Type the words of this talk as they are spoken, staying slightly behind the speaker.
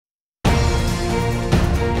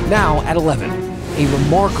Now at 11, a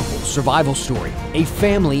remarkable survival story. A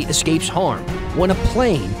family escapes harm when a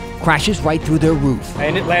plane crashes right through their roof.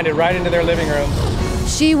 And it landed right into their living room.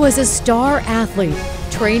 She was a star athlete,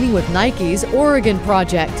 training with Nike's Oregon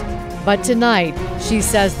Project. But tonight, she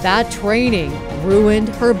says that training ruined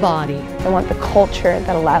her body. I want the culture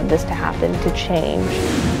that allowed this to happen to change.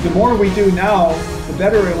 The more we do now, the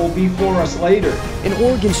better it will be for us later. An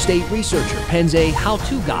Oregon State researcher pens a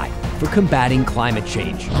how-to guide for combating climate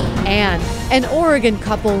change. And an Oregon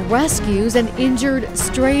couple rescues an injured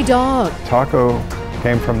stray dog. Taco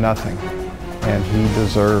came from nothing, and he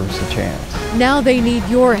deserves a chance. Now they need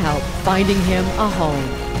your help finding him a home.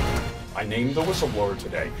 I named the whistleblower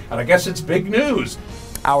today, and I guess it's big news.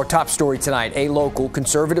 Our top story tonight, a local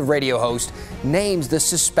conservative radio host names the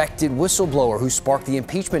suspected whistleblower who sparked the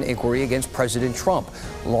impeachment inquiry against President Trump.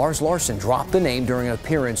 Lars Larson dropped the name during an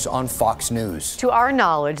appearance on Fox News. To our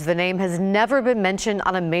knowledge, the name has never been mentioned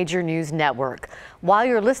on a major news network. While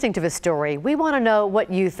you're listening to this story, we want to know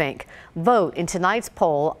what you think. Vote in tonight's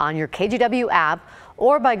poll on your KGW app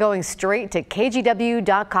or by going straight to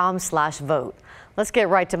kgw.com/vote. Let's get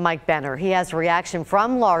right to Mike Benner. He has a reaction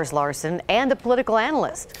from Lars Larson and a political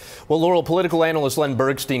analyst. Well, Laurel, political analyst Len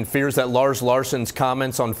Bergstein fears that Lars Larson's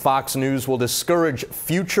comments on Fox News will discourage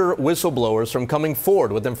future whistleblowers from coming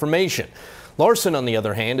forward with information. Larson, on the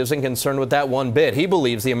other hand, isn't concerned with that one bit. He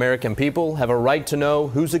believes the American people have a right to know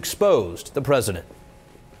who's exposed the president.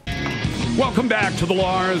 Welcome back to the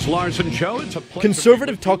Lars Larson Show. It's a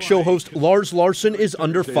conservative talk show host Lars Larson is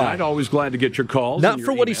under fire. Always glad to get your calls. Not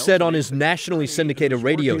for what he said on his nationally syndicated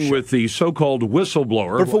radio show with the so-called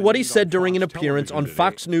whistleblower, but for what he said during an appearance on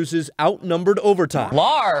Fox News' Outnumbered Overtime.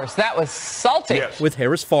 Lars, that was salty. Yes. With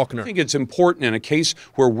Harris Faulkner. I think it's important in a case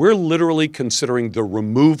where we're literally considering the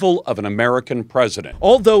removal of an American president.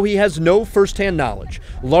 Although he has no firsthand knowledge,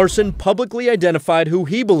 Larson publicly identified who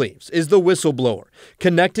he believes is the whistleblower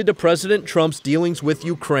connected to President Trump's dealings with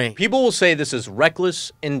Ukraine. People will say this is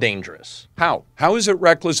reckless and dangerous. How? How is it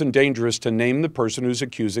reckless and dangerous to name the person who's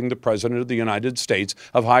accusing the President of the United States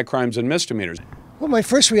of high crimes and misdemeanors? Well, my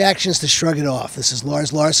first reaction is to shrug it off. This is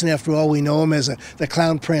Lars Larson. After all, we know him as the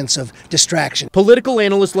clown prince of distraction. Political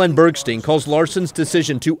analyst Len Bergstein calls Larson's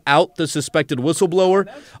decision to out the suspected whistleblower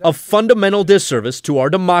a fundamental disservice to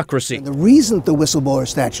our democracy. And the reason the whistleblower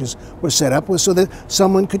statutes were set up was so that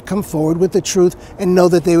someone could come forward with the truth and know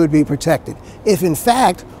that they would be protected. If, in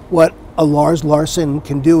fact, what a Lars Larson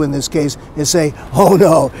can do in this case is say, oh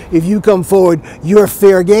no, if you come forward, you're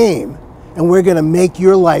fair game, and we're going to make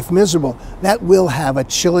your life miserable. That will have a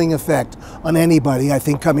chilling effect on anybody, I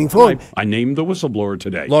think, coming forward. I named the whistleblower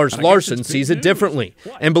today. Lars Larson sees it differently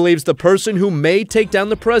and believes the person who may take down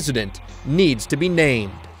the president needs to be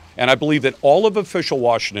named. And I believe that all of official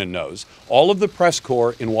Washington knows, all of the press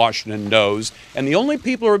corps in Washington knows, and the only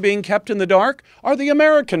people who are being kept in the dark are the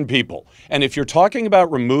American people. And if you're talking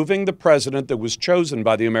about removing the president that was chosen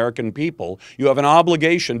by the American people, you have an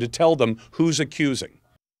obligation to tell them who's accusing.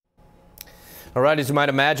 All right, as you might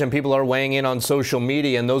imagine, people are weighing in on social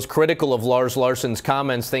media, and those critical of Lars Larson's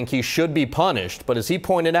comments think he should be punished. But as he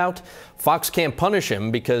pointed out, Fox can't punish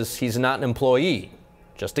him because he's not an employee,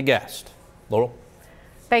 just a guest. Laurel?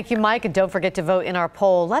 Thank you, Mike. And don't forget to vote in our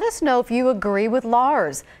poll. Let us know if you agree with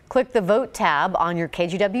Lars. Click the Vote tab on your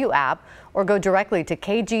KGW app or go directly to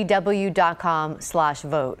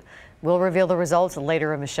kgw.com/vote. We'll reveal the results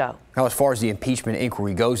later in the show. Now, as far as the impeachment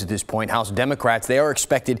inquiry goes at this point, House Democrats, they are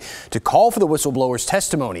expected to call for the whistleblower's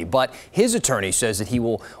testimony, but his attorney says that he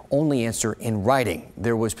will only answer in writing.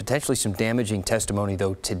 There was potentially some damaging testimony,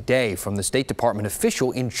 though, today from the State Department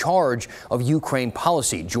official in charge of Ukraine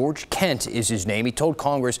policy. George Kent is his name. He told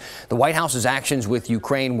Congress the White House's actions with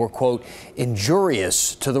Ukraine were, quote,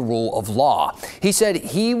 injurious to the rule of law. He said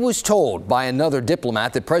he was told by another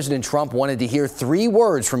diplomat that President Trump wanted to hear 3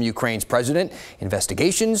 words from Ukraine's president: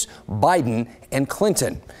 investigations, Biden, and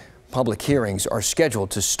Clinton. Public hearings are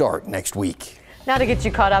scheduled to start next week. Now to get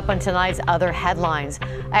you caught up on tonight's other headlines.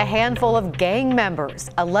 A handful of gang members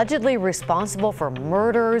allegedly responsible for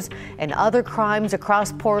murders and other crimes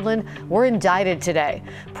across Portland were indicted today.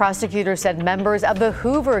 Prosecutors said members of the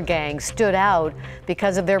Hoover gang stood out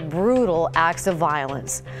because of their brutal acts of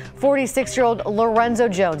violence. 46-year-old Lorenzo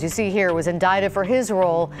Jones, you see here, was indicted for his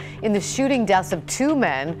role in the shooting deaths of 2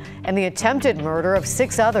 men and the attempted murder of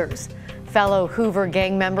 6 others. Fellow Hoover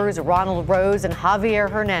gang members Ronald Rose and Javier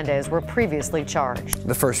Hernandez were previously charged.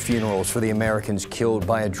 The first funerals for the Americans killed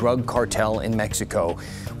by a drug cartel in Mexico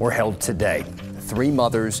were held today. 3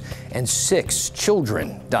 mothers and 6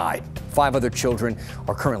 children died. 5 other children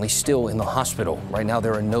are currently still in the hospital. Right now,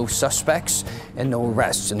 there are no suspects and no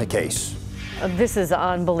arrests in the case. This is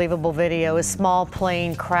unbelievable video. A small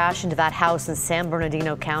plane crashed into that house in San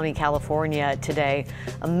Bernardino County, California today.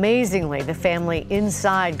 Amazingly, the family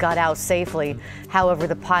inside got out safely. However,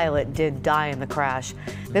 the pilot did die in the crash.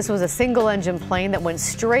 This was a single-engine plane that went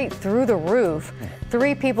straight through the roof.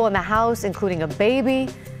 3 people in the house, including a baby.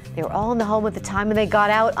 They were all in the home at the time and they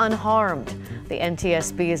got out unharmed. The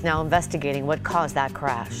NTSB is now investigating what caused that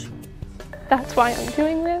crash. That's why I'm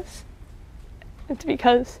doing this. It's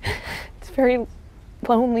because it's very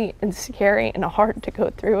lonely and scary and hard to go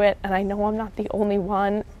through it, and I know I'm not the only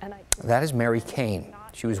one. That is Mary Cain.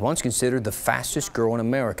 She was once considered the fastest girl in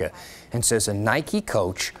America and says a Nike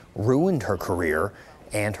coach ruined her career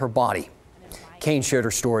and her body. Cain shared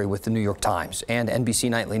her story with the New York Times and NBC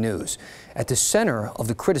Nightly News. At the center of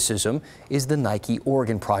the criticism is the Nike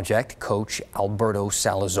Oregon Project coach Alberto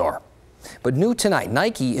Salazar. But new tonight,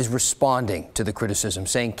 Nike is responding to the criticism,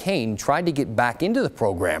 saying Cain tried to get back into the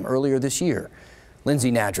program earlier this year.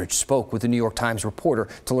 Lindsay Nadrich spoke with the New York Times reporter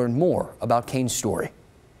to learn more about Cain's story.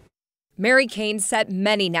 Mary Cain set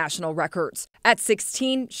many national records. At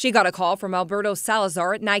 16, she got a call from Alberto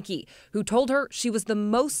Salazar at Nike, who told her she was the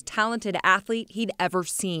most talented athlete he'd ever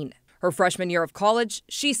seen. Her freshman year of college,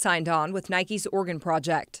 she signed on with Nike's Oregon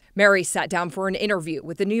Project. Mary sat down for an interview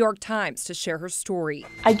with the New York Times to share her story.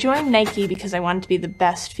 I joined Nike because I wanted to be the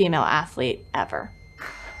best female athlete ever.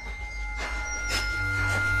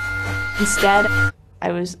 Instead,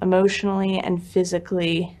 I was emotionally and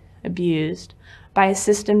physically abused by a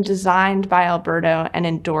system designed by Alberto and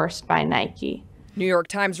endorsed by Nike. New York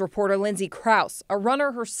Times reporter Lindsay Krause, a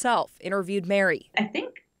runner herself, interviewed Mary. I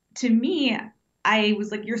think, to me, I was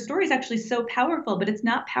like, your story is actually so powerful, but it's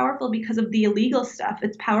not powerful because of the illegal stuff.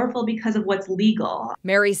 It's powerful because of what's legal.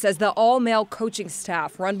 Mary says the all-male coaching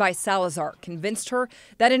staff run by Salazar convinced her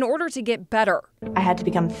that in order to get better, I had to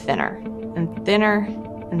become thinner and thinner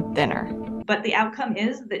and thinner. But the outcome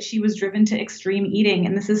is that she was driven to extreme eating,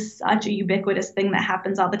 and this is such a ubiquitous thing that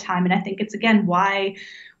happens all the time. And I think it's, again, why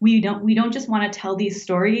we don't just want to tell these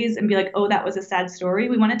stories and be like, oh, that was a sad story.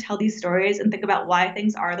 We want to tell these stories and think about why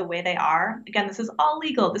things are the way they are. Again, this is all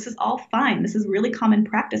legal. This is all fine. This is really common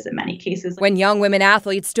practice in many cases. When young women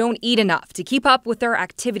athletes don't eat enough to keep up with their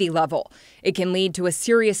activity level, it can lead to a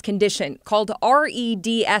serious condition called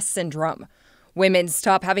REDS syndrome. Women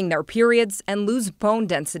stop having their periods and lose bone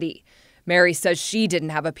density. Mary says she didn't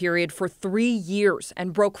have a period for 3 years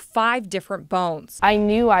and broke 5 different bones. I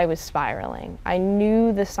knew I was spiraling. I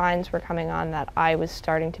knew the signs were coming on that I was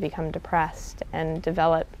starting to become depressed and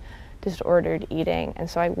develop disordered eating. And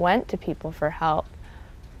so I went to people for help,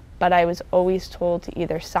 but I was always told to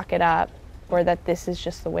either suck it up or that this is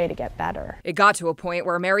just the way to get better. It got to a point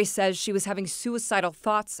where Mary says she was having suicidal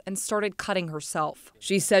thoughts and started cutting herself.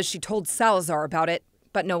 She says she told Salazar about it,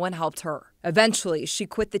 but no one helped her. Eventually, she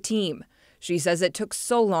quit the team. She says it took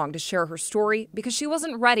so long to share her story because she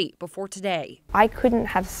wasn't ready before today. I couldn't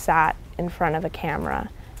have sat in front of a camera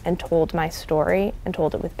and told my story and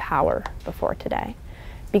told it with power before today.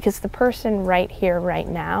 Because the person right here, right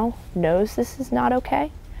now, knows this is not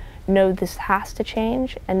okay, knows this has to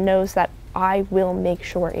change, and knows that I will make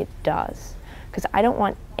sure it does. Because I don't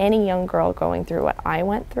want any young girl going through what I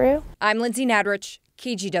went through. I'm Lindsay Nadrich,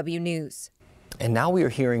 KGW News. And now we are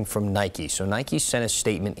hearing from Nike. So Nike sent a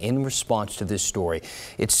statement in response to this story.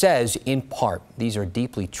 It says, in part, these are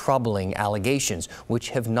deeply troubling allegations which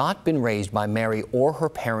have not been raised by Mary or her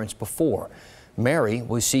parents before. Mary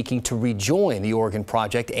was seeking to rejoin the Oregon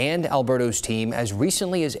Project and Alberto's team as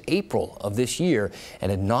recently as April of this year and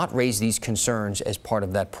had not raised these concerns as part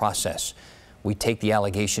of that process. We take the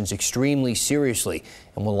allegations extremely seriously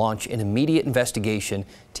and will launch an immediate investigation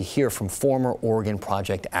to hear from former Oregon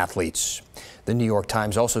Project athletes. The New York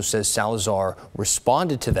Times also says Salazar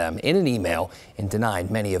responded to them in an email and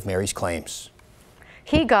denied many of Mary's claims.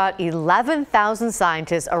 He got 11,000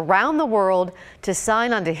 scientists around the world to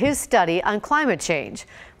sign on to his study on climate change.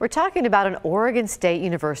 We're talking about an Oregon State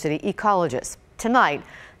University ecologist. Tonight,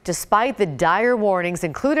 despite the dire warnings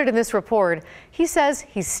included in this report, he says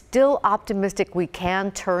he's still optimistic we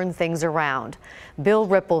can turn things around. Bill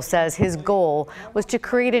Ripple says his goal was to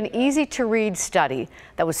create an easy-to-read study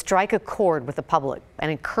that would strike a chord with the public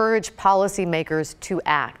and encourage policymakers to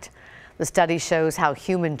act. The study shows how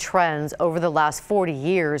human trends over the last 40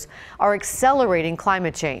 years are accelerating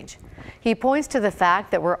climate change. He points to the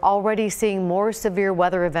fact that we're already seeing more severe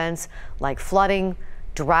weather events like flooding,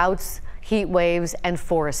 droughts, heat waves, and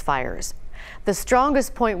forest fires. The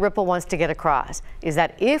strongest point Ripple wants to get across is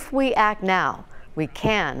that if we act now, we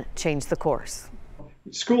can change the course.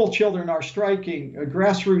 School children are striking,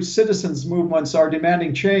 grassroots citizens movements are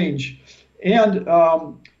demanding change, and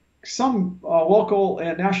some local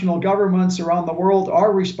and national governments around the world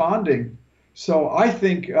are responding. So I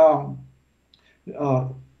think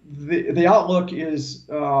the outlook is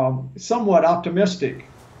somewhat optimistic.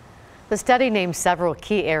 The study names several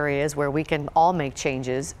key areas where we can all make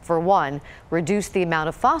changes. For one, reduce the amount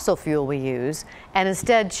of fossil fuel we use and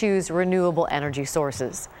instead choose renewable energy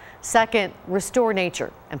sources. Second, restore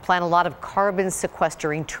nature and plant a lot of carbon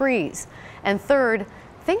sequestering trees. And third,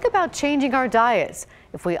 think about changing our diets.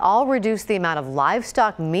 If we all reduce the amount of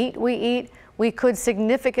livestock meat we eat, we could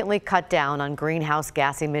significantly cut down on greenhouse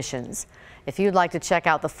gas emissions. If you'd like to check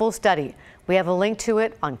out the full study, we have a link to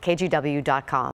it on kgw.com.